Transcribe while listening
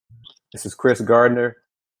This is Chris Gardner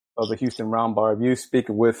of the Houston Round Bar Review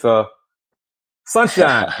speaking with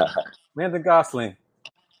Sunshine, Landon Goesling.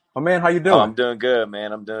 Oh, man, how you Oh, doing? I'm doing good,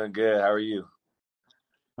 man. I'm doing good. How are you?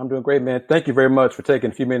 I'm doing great, man. Thank you very much for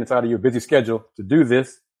taking a few minutes out of your busy schedule to do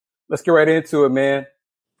this. Let's get right into it, man.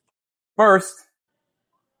 First,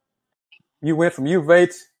 you went from U of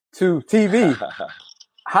H to TV.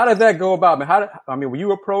 How did that go about, man? Were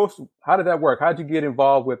you approached? How did that work? How did you get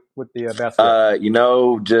involved with the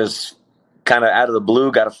Bachelorette? Just kind of out of the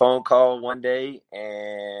blue, got a phone call one day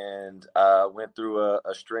and went through a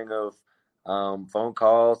string of phone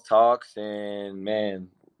calls, talks, and man,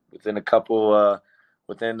 within a couple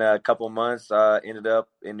months, ended up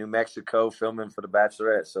in New Mexico filming for the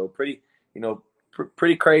Bachelorette. So pretty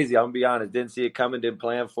crazy. I'm gonna be honest. Didn't see it coming, didn't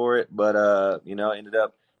plan for it, but ended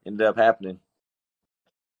up happening.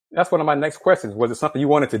 That's one of my next questions. Was it something you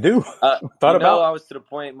wanted to do? Thought about? I was to the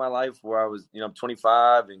point in my life where I was, I'm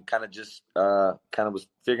 25 and kind of just was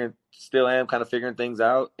still am kind of figuring things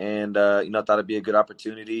out. And, I thought it'd be a good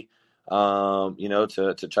opportunity, to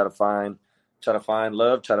try to find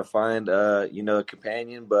love, try to find, a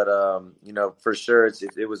companion. But, for sure,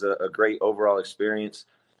 it was a great overall experience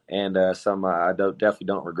and something definitely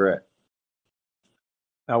don't regret.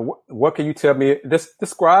 Now, what can you tell me?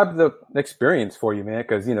 Describe the experience for you, man,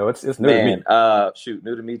 because it's new to me.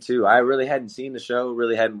 New to me too. I really hadn't seen the show,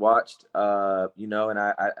 really hadn't watched, and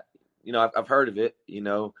I've heard of it,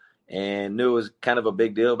 and knew it was kind of a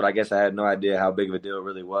big deal, but I guess I had no idea how big of a deal it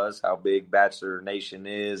really was, how big Bachelor Nation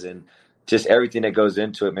is, and just everything that goes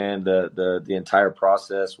into it, man. The entire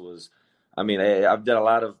process was. I've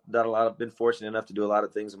been fortunate enough to do a lot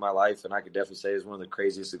of things in my life, and I could definitely say it's one of the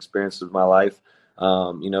craziest experiences of my life.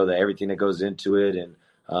 Everything that goes into it. And,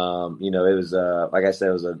 it was, like I said,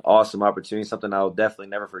 it was an awesome opportunity, something I'll definitely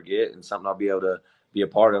never forget and something I'll be able to be a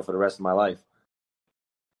part of for the rest of my life.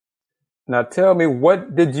 Now, tell me,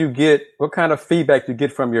 what did you get? What kind of feedback did you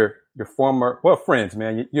get from your former, friends,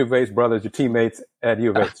 man, U of H brothers, your teammates at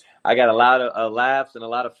U of H? I got a lot of laughs and a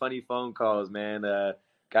lot of funny phone calls, man.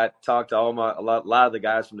 Got talked to a lot of the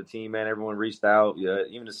guys from the team, man. Everyone reached out,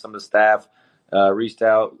 even some of the staff reached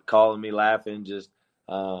out, calling me, laughing, just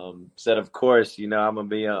said, of course, I'm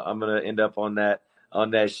gonna end up on that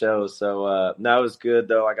show. So no, it was good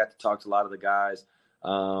though. I got to talk to a lot of the guys,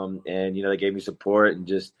 and they gave me support and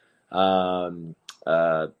just gave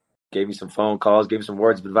me some phone calls, gave me some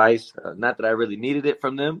words of advice. Not that I really needed it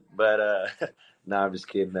from them, but no, I'm just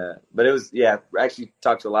kidding. But it was, I actually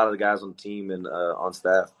talked to a lot of the guys on the team and on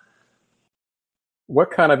staff. What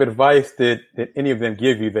kind of advice did any of them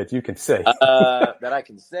give you that you can say? That I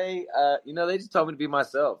can say, they just told me to be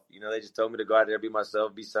myself. They just told me to go out there, be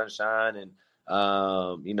myself, be Sunshine, and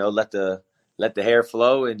let the hair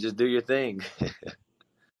flow and just do your thing.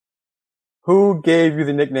 Who gave you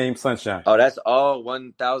the nickname Sunshine? Oh, that's all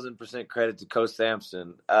 1,000% credit to Coach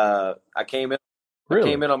Sampson. I came in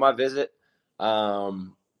on my visit.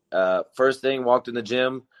 First thing, walked in the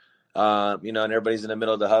gym. And everybody's in the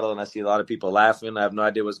middle of the huddle, and I see a lot of people laughing. I have no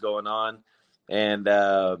idea what's going on. And,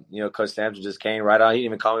 Coach Sampson just came right on. He didn't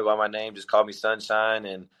even call me by my name, just called me Sunshine.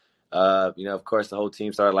 And, of course, the whole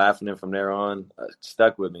team started laughing, and from there on,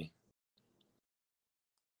 stuck with me.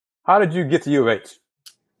 How did you get to U of H?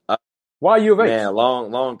 Why U of H? Man,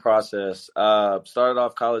 long process. Started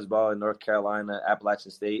off college ball in North Carolina,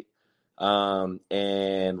 Appalachian State, and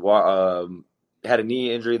had a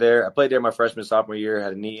knee injury there. I played there my freshman, sophomore year,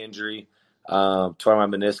 had a knee injury, tore my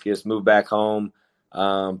meniscus, moved back home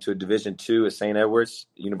to a Division II at St. Edward's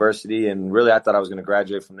University. And really, I thought I was going to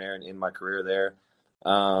graduate from there and end my career there.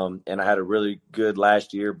 And I had a really good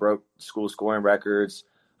last year, broke school scoring records,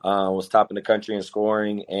 was top in the country in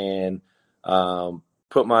scoring, and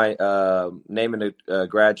put my name in the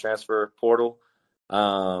grad transfer portal,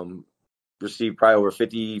 received probably over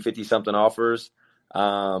 50-something offers.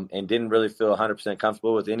 And didn't really feel 100%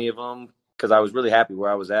 comfortable with any of them because I was really happy where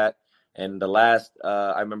I was at. And the last,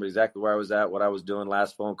 I remember exactly where I was at, what I was doing.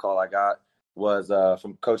 Last phone call I got was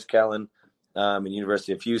from Coach Kellen in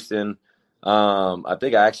University of Houston. I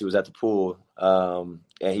think I actually was at the pool, and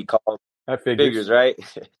he called. That figures, right?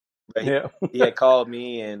 Yeah. He had called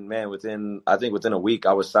me, and man, within a week,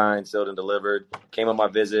 I was signed, sealed, and delivered. Came on my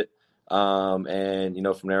visit,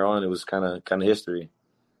 and from there on, it was kind of history.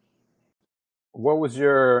 What was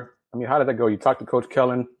how did that go? You talked to Coach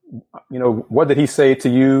Kellen. What did he say to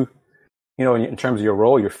you, in terms of your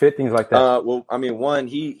role, your fit, things like that?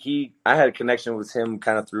 I had a connection with him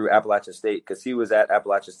kind of through Appalachian State because he was at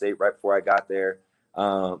Appalachian State right before I got there.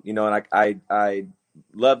 And I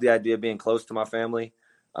loved the idea of being close to my family.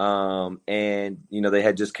 And they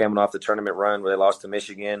had just come off the tournament run where they lost to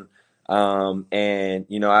Michigan. And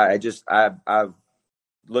I've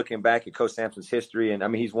looking back at Coach Sampson's history, and I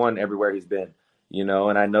mean, he's won everywhere he's been,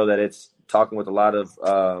 and I know that it's talking with a lot of,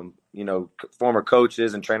 former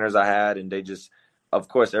coaches and trainers I had, and they just, of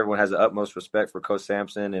course, everyone has the utmost respect for Coach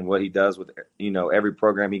Sampson and what he does with, every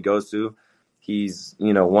program he goes to. He's,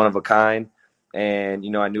 one of a kind. And,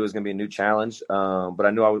 I knew it was going to be a new challenge, but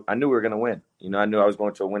I knew we were going to win. I knew I was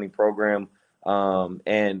going to a winning program.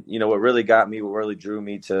 And, what really got me, what really drew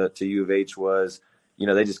me to U of H was,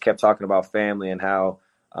 they just kept talking about family and how,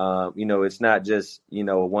 it's not just, a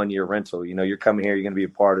 1-year rental. You're coming here, you're going to be a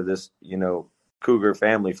part of this, Cougar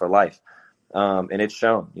family for life. And it's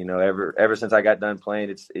shown, ever since I got done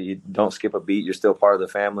playing, you don't skip a beat. You're still part of the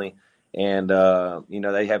family. And,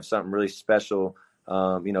 they have something really special.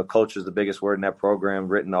 Culture is the biggest word in that program,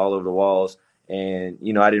 written all over the walls. And,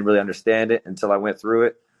 I didn't really understand it until I went through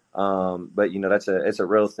it. But, it's a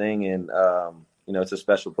real thing. And, it's a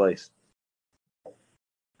special place.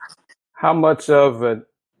 How much of an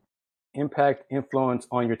impact, influence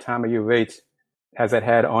on your time at U of H has that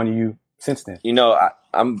had on you since then?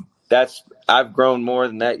 I've grown more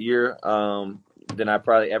than that year than I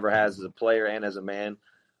probably ever has as a player and as a man.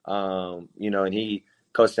 And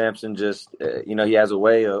Coach Sampson just, he has a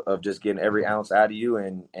way of just getting every ounce out of you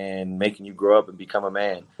and making you grow up and become a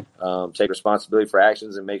man. Take responsibility for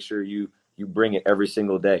actions and make sure you bring it every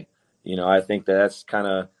single day. I think that's kind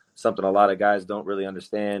of something a lot of guys don't really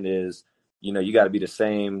understand is, you got to be the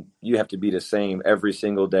same. You have to be the same every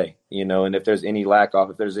single day, and if there's any lack off,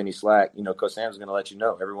 if there's any slack, Coach Sam's going to let you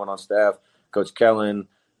know. Everyone on staff, Coach Kellen,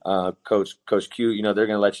 Coach Q, they're going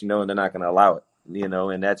to let you know, and they're not going to allow it,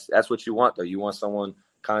 and that's what you want, though. You want someone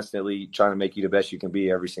constantly trying to make you the best you can be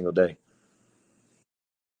every single day.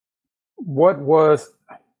 What was,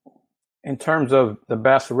 in terms of the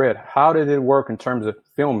Bachelorette, how did it work in terms of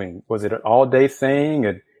filming? Was it an all-day thing,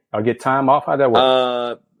 and I'll get time off? How'd that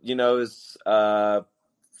work?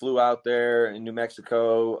 Flew out there in New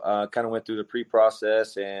Mexico, kind of went through the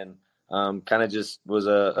pre-process and kind of just was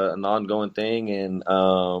an ongoing thing. And,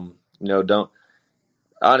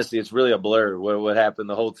 honestly, it's really a blur what happened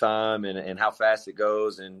the whole time and how fast it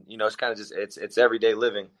goes. And, it's kind of just, it's everyday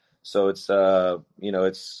living. So it's,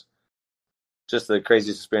 it's just the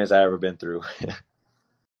craziest experience I ever been through.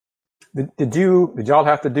 Did y'all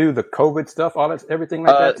have to do the COVID stuff, all that, everything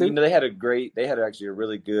like that too? They had actually a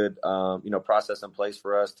really good, process in place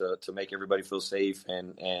for us to make everybody feel safe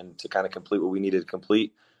and to kind of complete what we needed to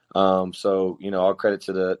complete. So, all credit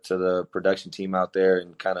to the production team out there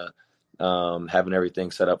and kind of having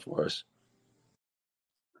everything set up for us.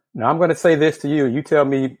 Now I'm going to say this to you. You tell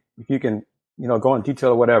me if you can, go in detail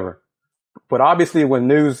or whatever. But obviously when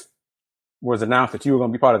news was announced that you were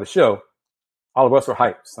going to be part of the show, all of us were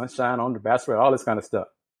hyped. Sunshine on the Bachelorette, all this kind of stuff.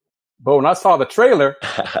 But when I saw the trailer,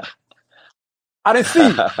 I didn't see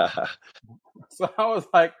it. So I was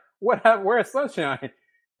like, what happened? Where's Sunshine?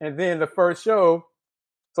 And then the first show.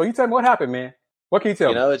 So you tell me what happened, man. What can you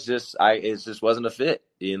tell me? It just wasn't a fit.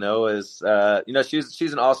 She's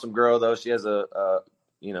an awesome girl though. She has a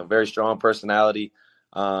very strong personality.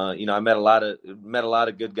 I met a lot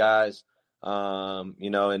of good guys. And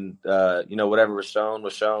whatever was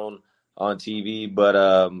shown on TV, but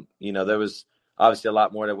there was obviously a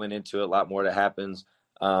lot more that went into it, a lot more that happens.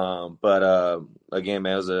 But again,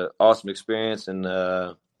 man, it was an awesome experience and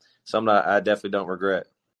something I definitely don't regret.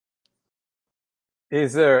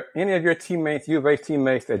 Is there any of your teammates, U of H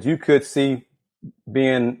teammates, that you could see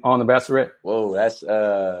being on the Bachelorette? Whoa, that's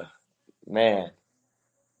man.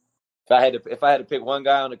 If I had to pick one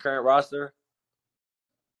guy on the current roster,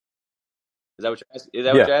 is that what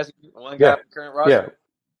you're asking? One guy on the current roster? Yeah.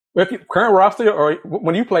 If you, current roster or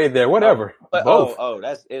when you played there, whatever. Both.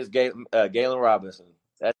 It's Galen Robinson.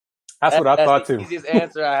 That's what I thought too. The easiest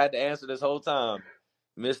answer I had to answer this whole time,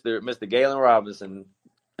 Mr. Galen Robinson.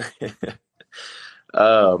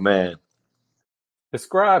 Oh man. Just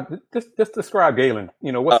describe Galen.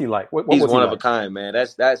 What's he like? He's one of a kind, man.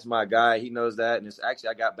 That's my guy. He knows that, and it's actually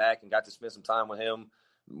I got back and got to spend some time with him.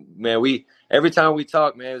 Man, every time we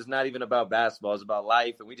talk, man, it's not even about basketball. It's about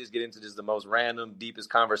life, and we just get into just the most random, deepest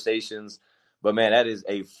conversations. But man, that is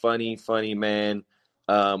a funny man.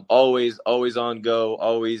 Always on go,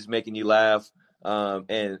 always making you laugh.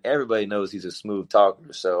 And everybody knows he's a smooth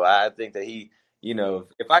talker. So I think that he,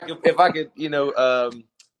 if I could,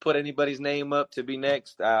 put anybody's name up to be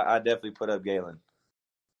next, I definitely put up Galen.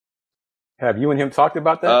 Have you and him talked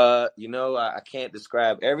about that? I can't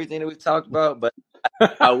describe everything that we talked about, but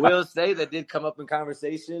I will say that did come up in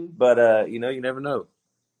conversation. But you never know.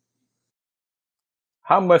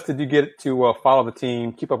 Yeah. How much did you get to follow the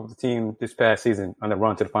team, keep up with the team this past season on the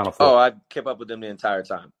run to the Final Four? Oh, I kept up with them the entire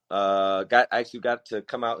time. Got to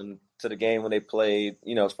come out and to the game when they played,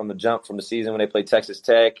 from the jump from the season when they played Texas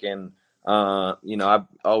Tech, and I'm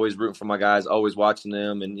always rooting for my guys, always watching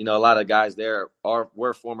them, and a lot of guys there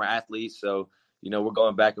were former athletes, so we're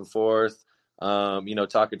going back and forth,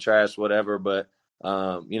 talking trash, whatever, but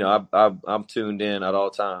I'm tuned in at all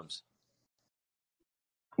times.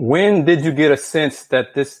 When did you get a sense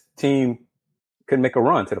that this team could make a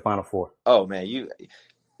run to the Final Four? Oh man,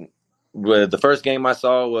 the first game I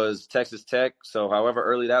saw was Texas Tech. So however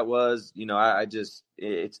early that was,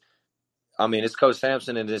 it's Coach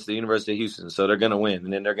Sampson and it's the University of Houston. So they're going to win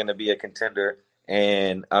and then they're going to be a contender.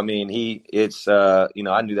 And I mean, I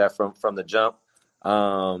knew that from the jump.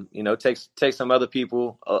 Takes some other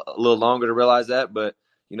people a little longer to realize that, but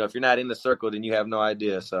if you're not in the circle, then you have no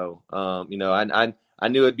idea. So, I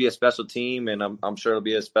knew it'd be a special team, and I'm sure it'll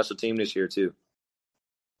be a special team this year too.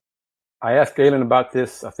 I asked Galen about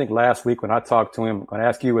this, I think, last week when I talked to him. I'm going to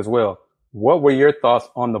ask you as well. What were your thoughts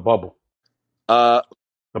on the bubble? The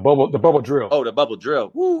bubble drill. Oh, the bubble drill.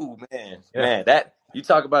 Woo, man. Yeah. Man, that you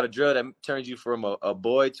talk about a drill that turns you from a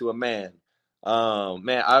boy to a man.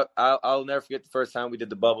 Man, I'll never forget the first time we did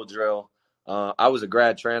the bubble drill. I was a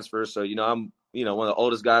grad transfer, so I'm one of the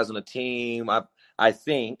oldest guys on the team. I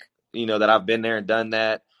think that I've been there and done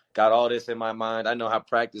that. Got all this in my mind. I know how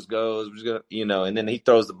practice goes. And then he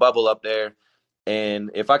throws the bubble up there.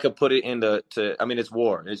 And if I could put it it's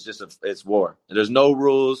war. It's war. There's no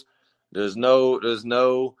rules. There's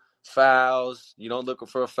no fouls. You don't look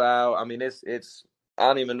for a foul. I mean, it's I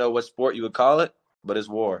don't even know what sport you would call it, but it's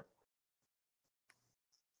war.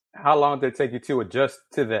 How long did it take you to adjust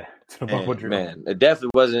to the bubble drill? Man, it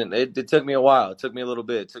definitely wasn't. It took me a while. It took me a little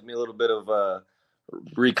bit. It took me a little bit of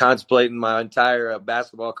recontemplating my entire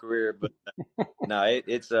basketball career, but no,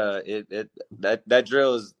 that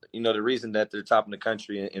drill is the reason that they're top in the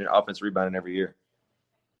country in offensive rebounding every year.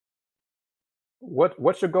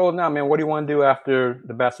 What's your goal now, man? What do you want to do after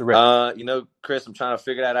the Bachelorette? Chris, I'm trying to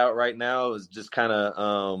figure that out right now. Is just kind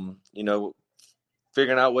of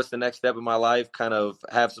figuring out what's the next step in my life. Kind of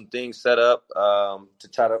have some things set up to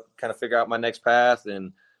try to kind of figure out my next path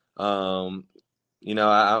and.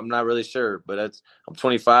 I'm not really sure, but I'm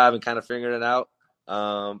 25 and kind of figuring it out.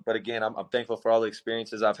 But again, I'm thankful for all the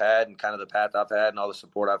experiences I've had and kind of the path I've had and all the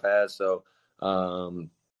support I've had. So,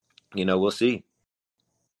 we'll see.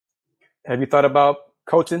 Have you thought about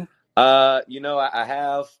coaching? I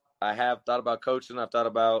have thought about coaching. I've thought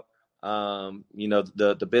about,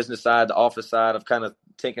 the business side, the office side. I've kind of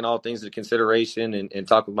taken all things into consideration and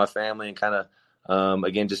talked with my family and kind of,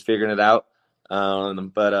 again, just figuring it out.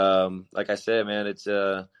 But like I said, man, it's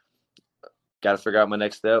got to figure out my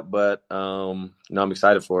next step. But I'm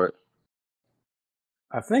excited for it.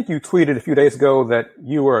 I think you tweeted a few days ago that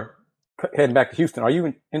you were heading back to Houston. Are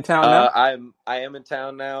you in town now? I am in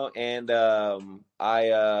town now, and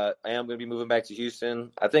I am going to be moving back to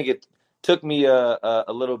Houston. I think it took me a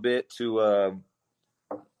little bit to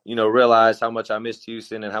realize how much I missed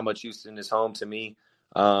Houston and how much Houston is home to me.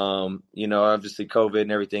 Obviously COVID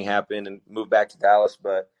and everything happened and moved back to Dallas,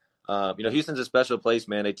 but, Houston's a special place,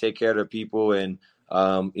 man. They take care of their people. And,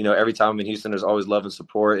 every time I'm in Houston, there's always love and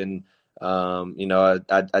support. And,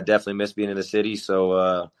 I definitely miss being in the city.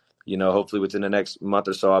 So, hopefully within the next month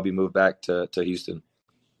or so, I'll be moved back to Houston.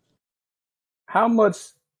 How much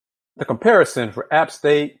the comparison for App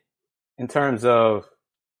State in terms of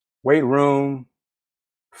weight room,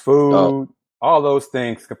 food, all those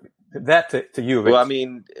things, that to you? Well, I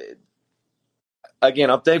mean, again,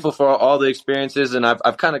 I'm thankful for all the experiences, and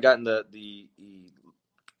I've kind of gotten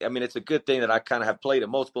it's a good thing that I kind of have played at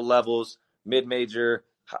multiple levels, mid-major,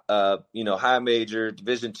 high major,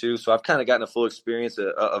 Division II. So I've kind of gotten a full experience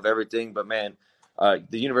of everything. But man, the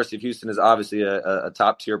University of Houston is obviously a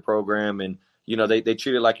top-tier program, and they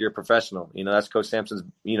treat it like you're a professional. That's Coach Sampson's.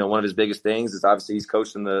 One of his biggest things is obviously he's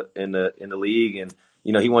coached in the league, and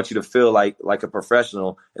he wants you to feel like a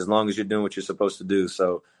professional as long as you're doing what you're supposed to do.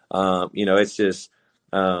 So, it's just,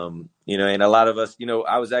 and a lot of us,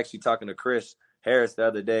 I was actually talking to Chris Harris the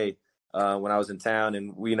other day when I was in town,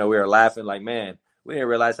 and we were laughing like, man, we didn't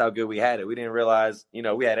realize how good we had it. We didn't realize,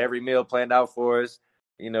 we had every meal planned out for us.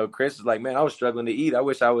 Chris was like, man, I was struggling to eat. I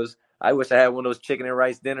wish I had one of those chicken and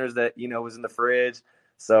rice dinners that, was in the fridge.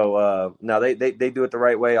 So, no, they do it the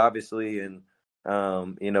right way, obviously. And,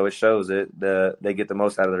 it shows that they get the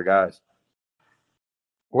most out of their guys.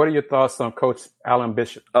 What are your thoughts on Coach Alan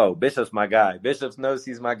Bishop? Oh, Bishop's my guy. Bishop knows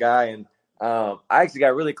he's my guy. And I actually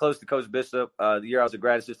got really close to Coach Bishop the year I was a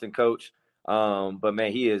grad assistant coach. But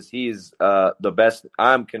man, he is the best.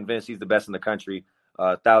 I'm convinced he's the best in the country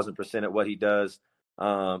 1,000% at what he does.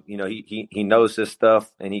 He knows his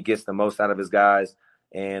stuff and he gets the most out of his guys.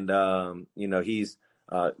 And he's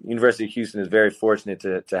University of Houston is very fortunate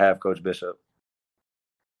to have Coach Bishop.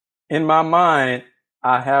 In my mind,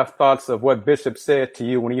 I have thoughts of what Bishop said to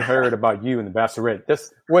you when he heard about you and the Bachelorette.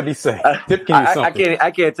 What did he say? Tip me something. I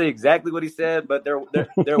can't tell you exactly what he said, but there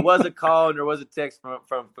was a call and there was a text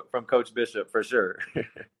from Coach Bishop for sure.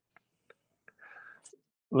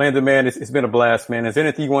 Landon, man, it's been a blast, man. Is there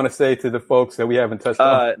anything you want to say to the folks that we haven't touched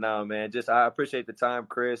on? No, man. Just I appreciate the time,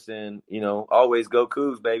 Chris, and always go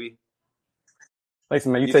Coogs, baby. Thanks,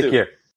 man. You take care.